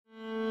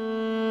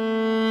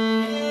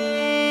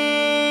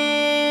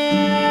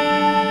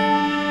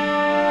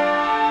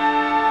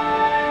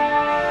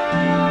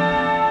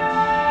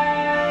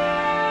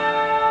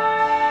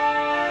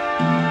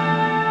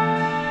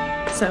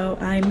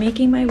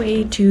making my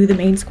way to the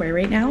main square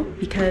right now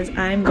because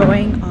I'm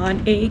going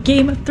on a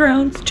Game of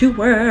Thrones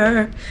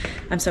tour.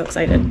 I'm so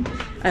excited.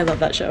 I love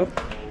that show.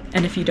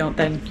 And if you don't,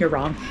 then you're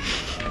wrong.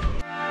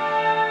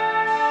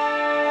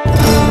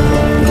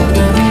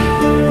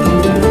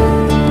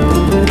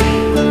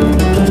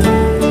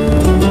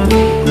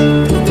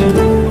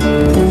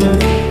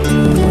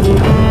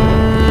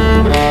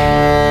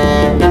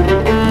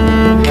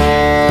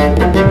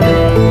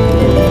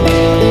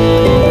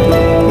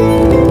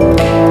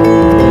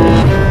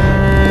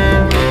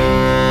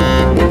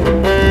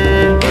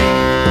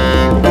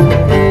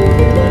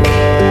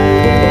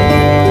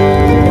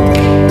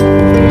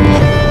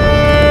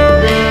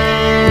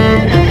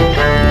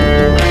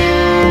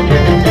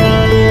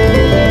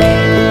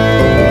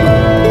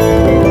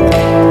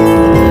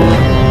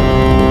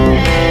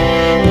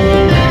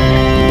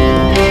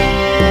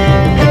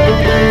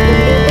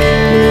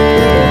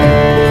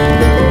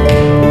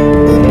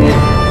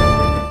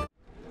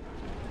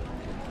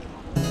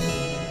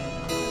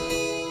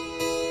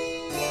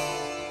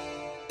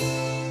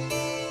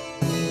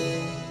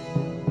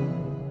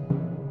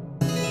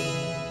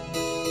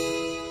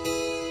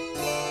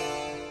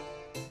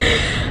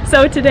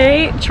 So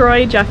today,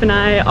 Troy, Jeff, and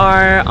I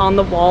are on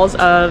the walls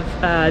of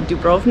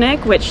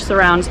Dubrovnik, which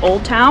surrounds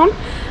Old Town.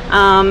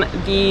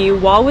 The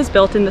wall was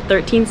built in the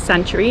 13th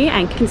century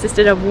and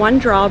consisted of one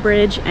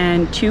drawbridge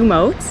and two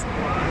moats.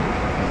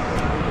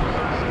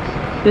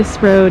 This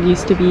road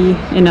used to be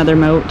another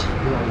moat.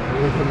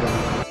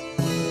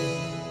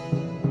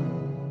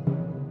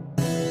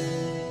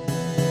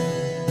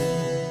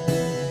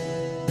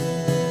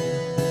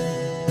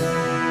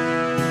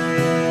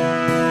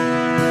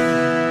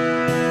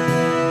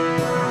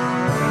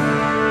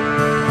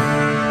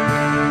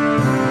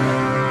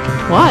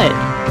 What?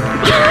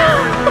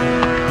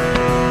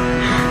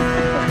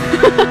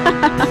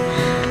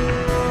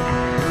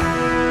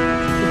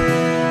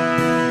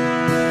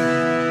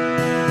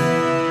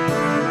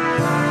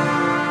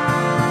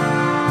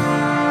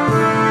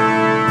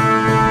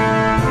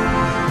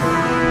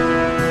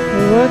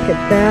 Look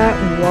at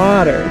that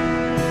water.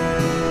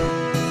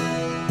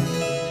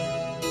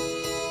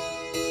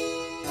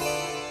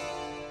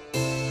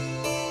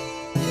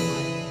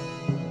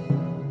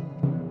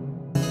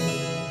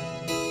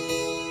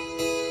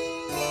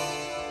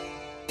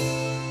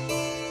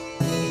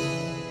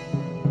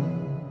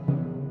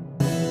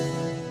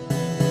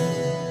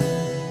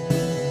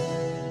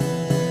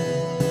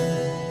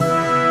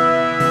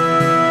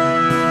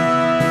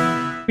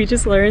 We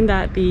just learned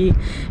that the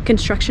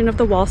construction of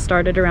the wall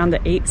started around the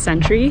 8th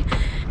century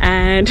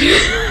and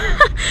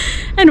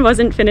and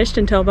wasn't finished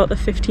until about the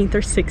 15th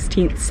or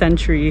 16th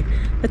century.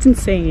 That's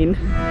insane.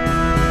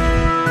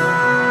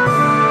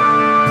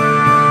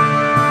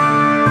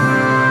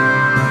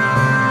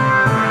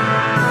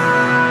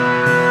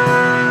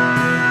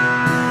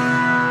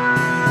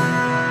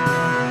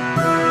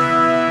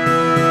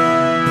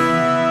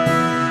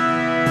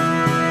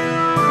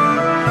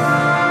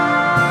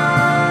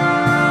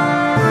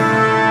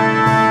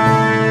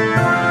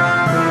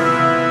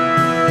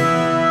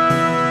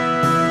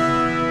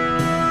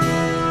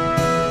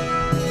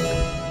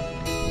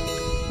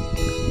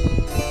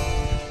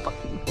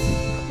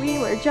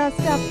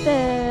 Just up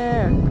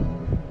there.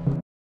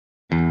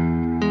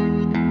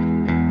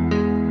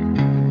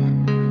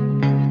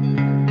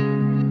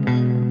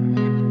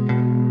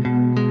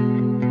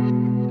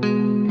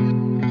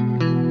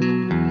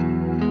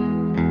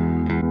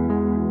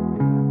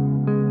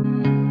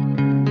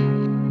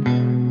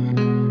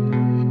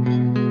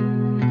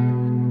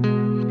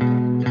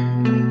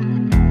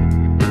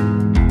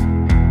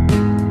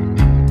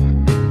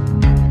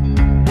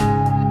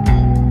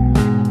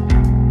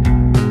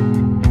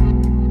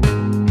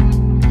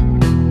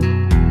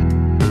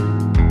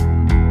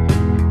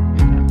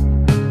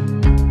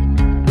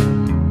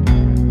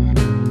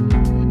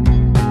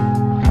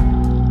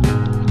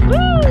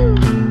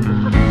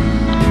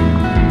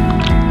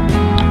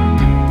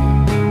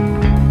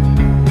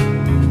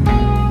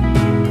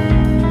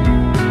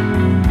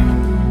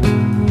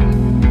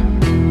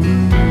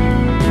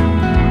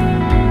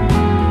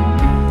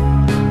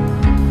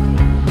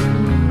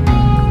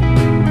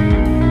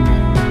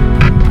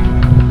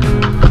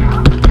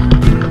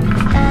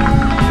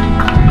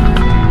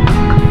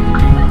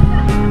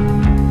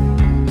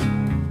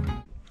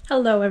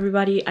 Hello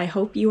everybody, I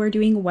hope you are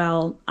doing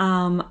well.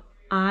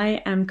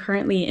 I am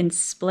currently in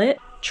Split.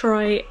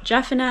 Troy,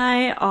 Jeff, and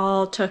I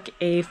all took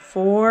a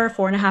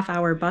 4.5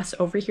 hour bus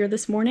over here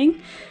this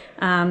morning.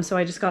 So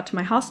I just got to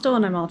my hostel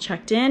and I'm all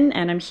checked in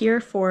and I'm here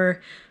for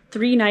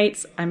 3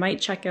 nights. I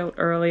might check out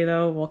early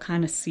though, we'll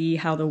kind of see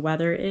how the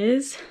weather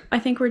is. I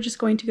think we're just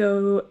going to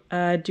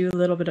go do a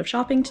little bit of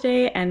shopping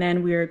today and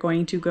then we're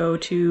going to go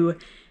to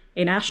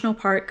a national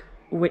park,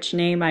 which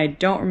name I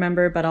don't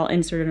remember, but I'll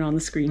insert it on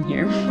the screen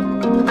here.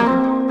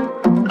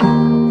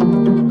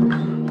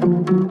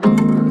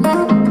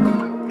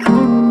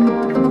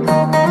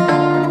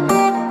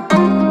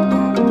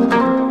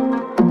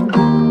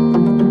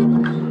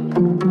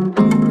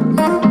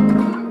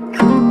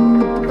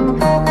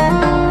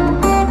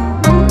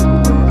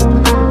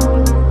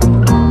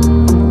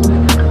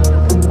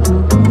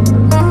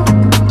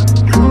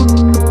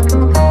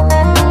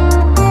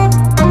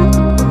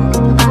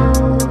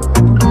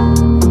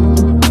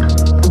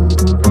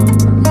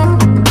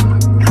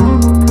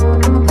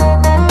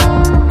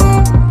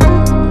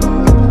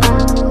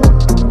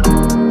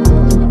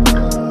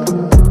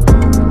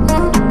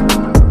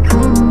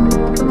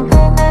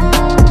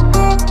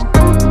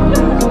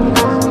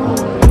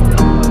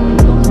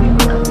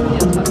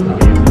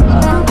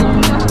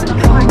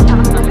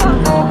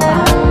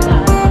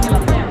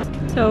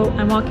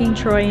 walking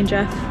Troy and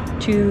Jeff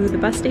to the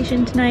bus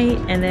station tonight,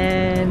 and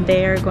then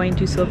they are going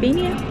to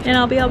Slovenia, and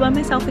I'll be all by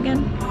myself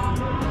again.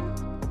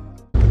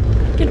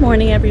 Good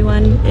morning,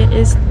 everyone. It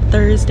is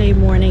Thursday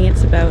morning.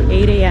 It's about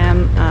 8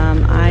 a.m.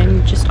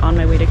 I'm just on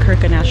my way to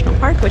Krka National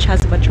Park, which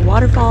has a bunch of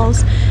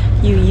waterfalls.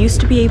 You used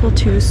to be able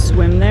to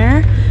swim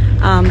there,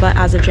 but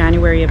as of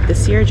January of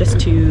this year, just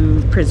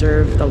to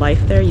preserve the life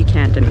there, you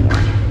can't anymore,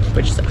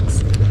 which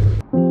sucks.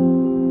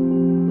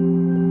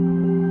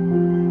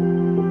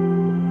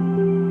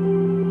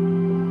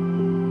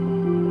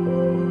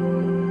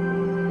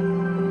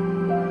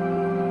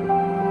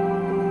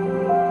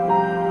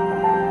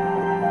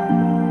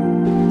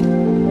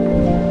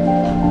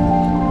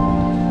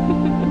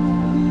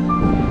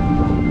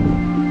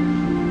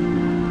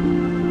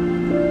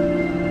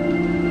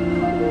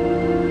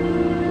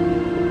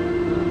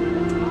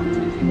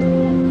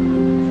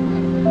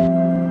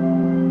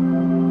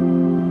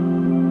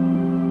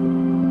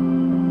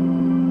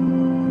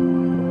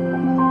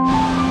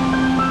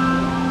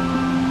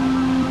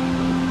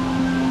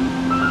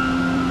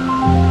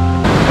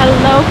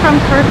 Hello from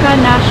Krka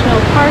National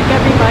Park,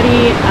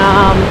 everybody.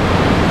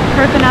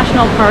 Krka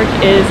National Park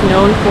is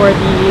known for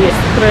the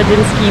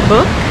Skradinsky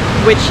Buk,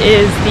 which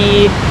is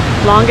the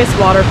longest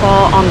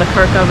waterfall on the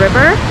Krka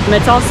River.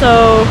 It's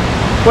also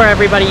where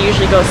everybody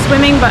usually goes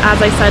swimming, but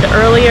as I said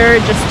earlier,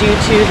 just due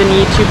to the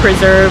need to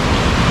preserve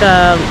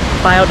the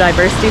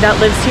biodiversity that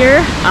lives here,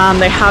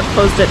 they have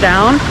closed it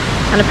down.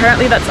 And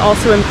apparently that's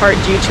also in part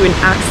due to an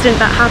accident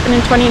that happened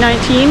in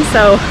 2019.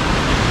 So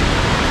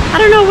I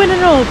don't know when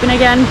it'll open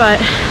again,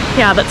 but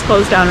yeah, that's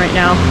closed down right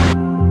now.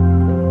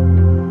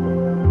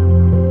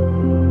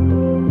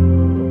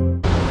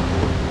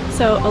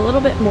 So a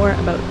little bit more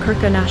about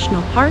Krka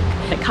National Park.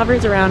 It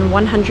covers around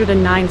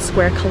 109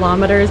 square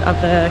kilometers of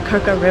the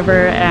Krka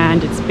River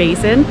and its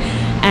basin,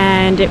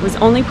 and it was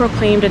only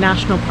proclaimed a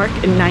national park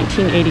in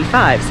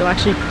 1985, so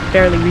actually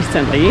fairly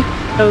recently.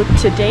 So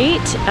to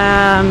date,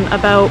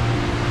 about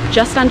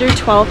just under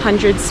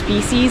 1,200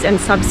 species and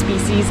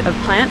subspecies of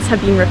plants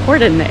have been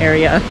recorded in the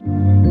area.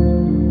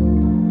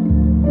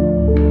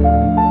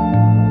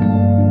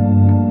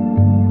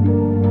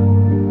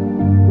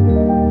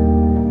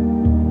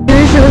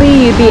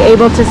 Usually you'd be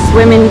able to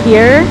swim in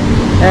here,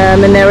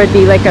 and there would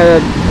be like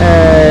a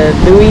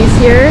buoys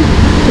here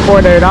to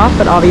border it off,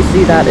 but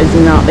obviously that is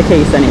not the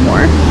case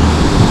anymore.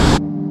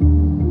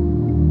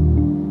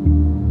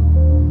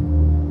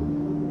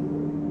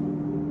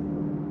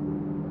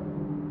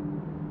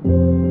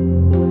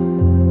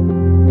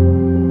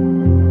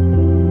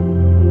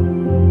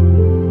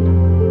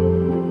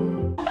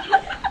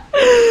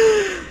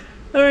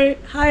 Alright,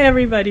 hi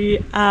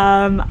everybody.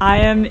 I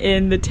am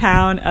in the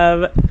town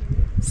of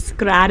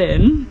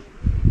Skradin,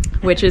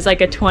 which is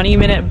like a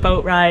 20-minute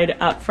boat ride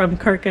up from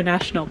Krka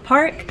National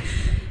Park.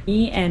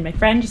 Me and my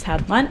friend just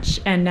had lunch,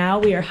 and now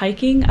we are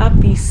hiking up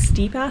these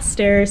steep-ass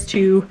stairs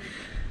to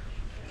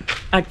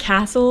a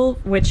castle,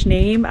 which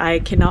name I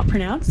cannot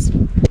pronounce.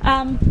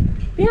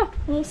 Yeah,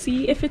 we'll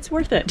see if it's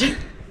worth it.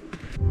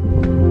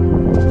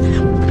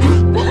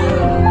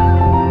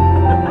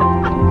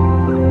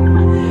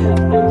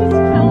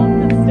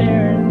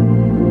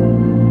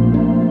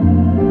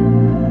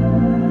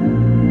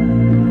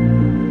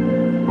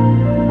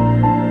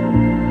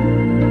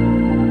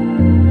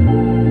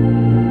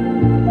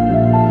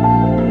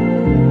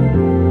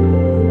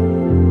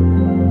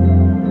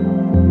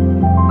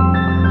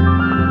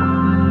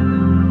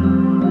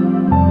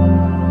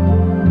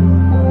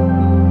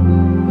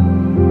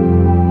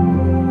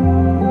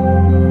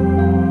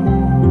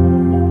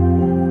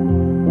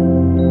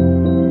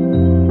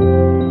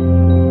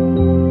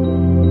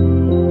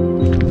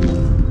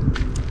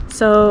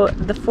 So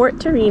the Fort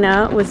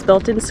Terina was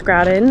built in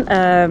Skradin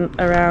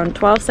around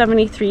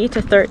 1273 to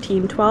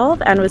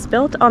 1312 and was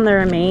built on the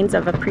remains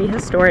of a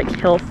prehistoric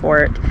hill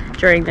fort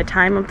during the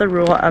time of the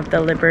rule of the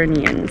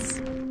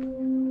Liburnians.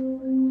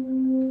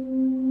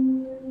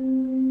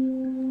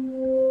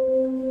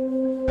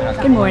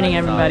 Good morning,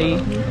 everybody.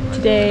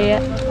 Today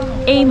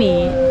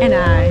Amy and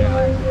I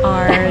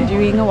are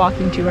doing a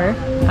walking tour.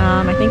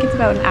 I think it's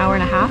about an hour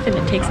and a half, and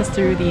it takes us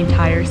through the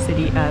entire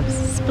city of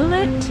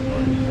Split.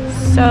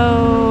 So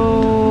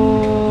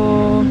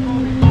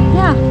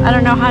yeah, I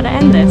don't know how to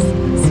end this.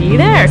 See you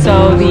there.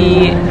 So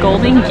the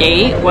Golden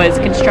Gate was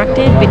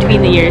constructed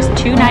between the years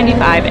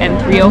 295 and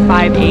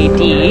 305 AD.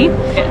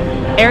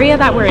 The area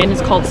that we're in is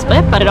called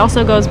Split, but it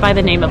also goes by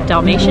the name of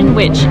Dalmatian,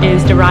 which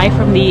is derived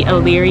from the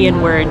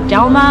Illyrian word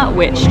Delma,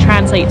 which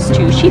translates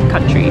to sheep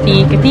country.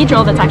 The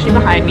cathedral that's actually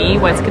behind me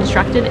was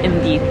constructed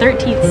in the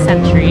 13th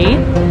century.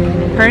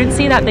 The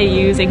currency that they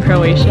use in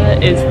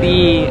Croatia is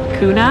the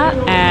kuna,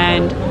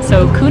 and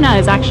so kuna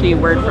is actually a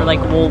word for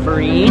like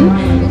wolverine.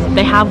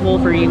 They have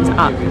wolverines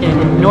up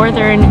in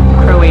northern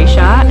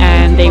Croatia,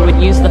 and they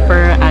would use the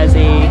fur as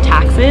a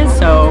taxes,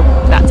 so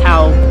that's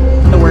how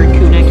the word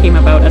kuna came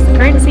about as the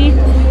currency.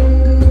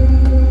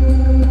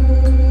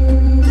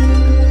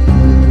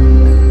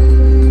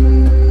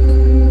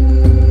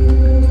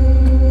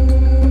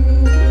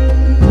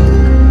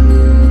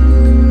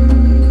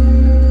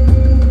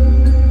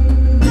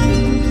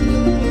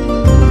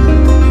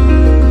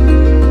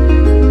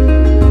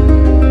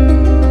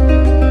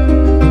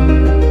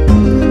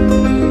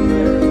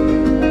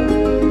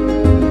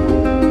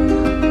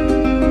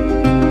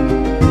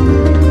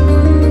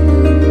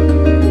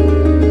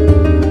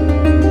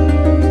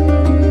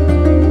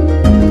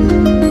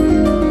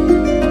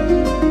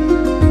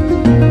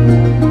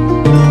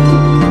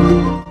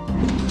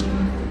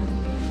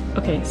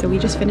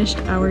 finished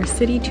our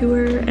city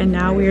tour and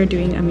now we are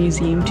doing a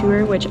museum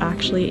tour, which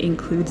actually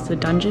includes the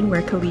dungeon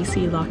where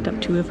Khaleesi locked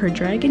up 2 of her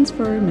dragons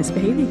for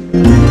misbehaving.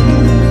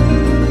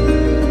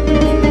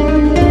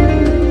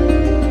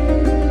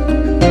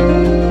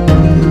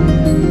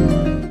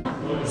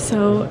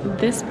 So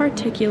this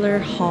particular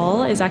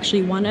hall is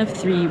actually one of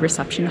 3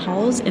 reception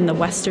halls in the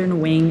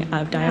western wing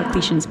of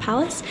Diocletian's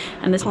palace,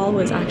 and this hall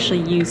was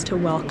actually used to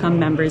welcome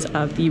members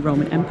of the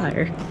Roman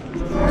Empire.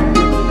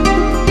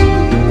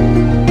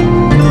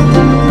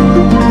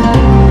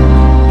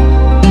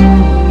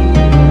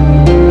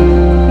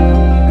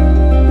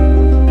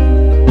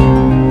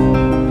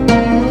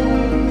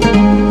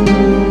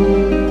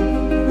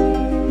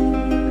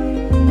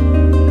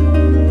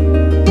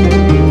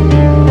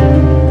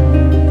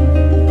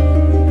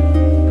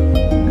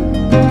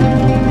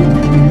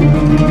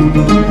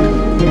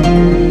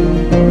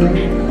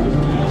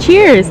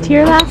 Cheers to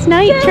your last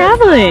night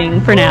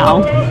traveling for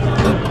now.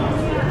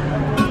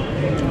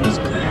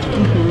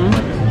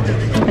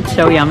 It's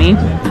so yummy.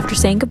 After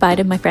saying goodbye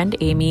to my friend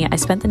Amy, I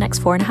spent the next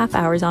 4.5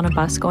 hours on a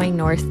bus going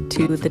north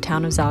to the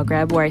town of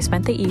Zagreb, where I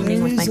spent the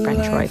evening with my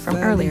friend Troy from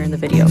earlier in the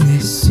video.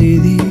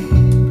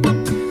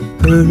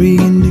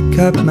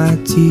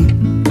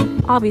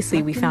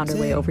 Obviously, we found our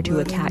way over to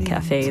a cat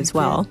cafe as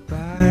well.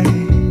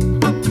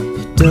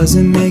 It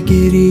doesn't make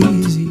it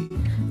easy.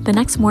 The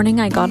next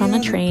morning I got on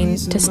a train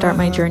to start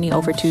my journey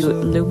over to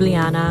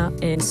Ljubljana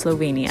in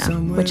Slovenia,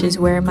 which is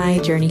where my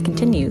journey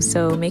continues,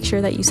 so make sure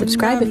that you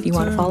subscribe if you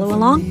want to follow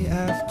along.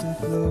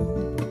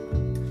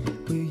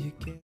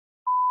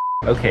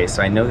 Okay,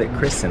 so I know that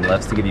Kristen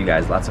loves to give you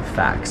guys lots of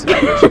facts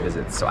about where she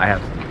visits, so I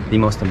have the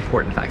most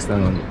important facts,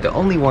 the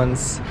only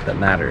ones that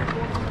matter.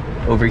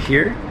 Over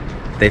here,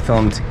 they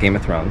filmed Game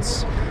of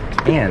Thrones,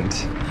 and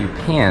if you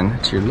pan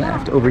to your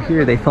left, over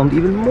here they filmed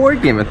even more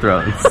Game of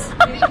Thrones.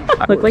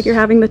 Look like you're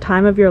having the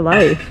time of your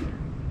life.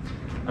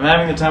 I'm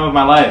having the time of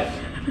my life.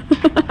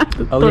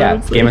 Oh yeah,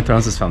 Game of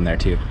Thrones was filmed there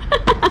too.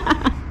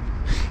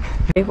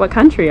 What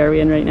country are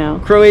we in right now?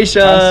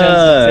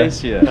 Croatia!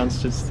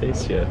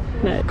 Constantia.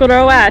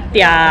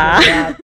 Croatia.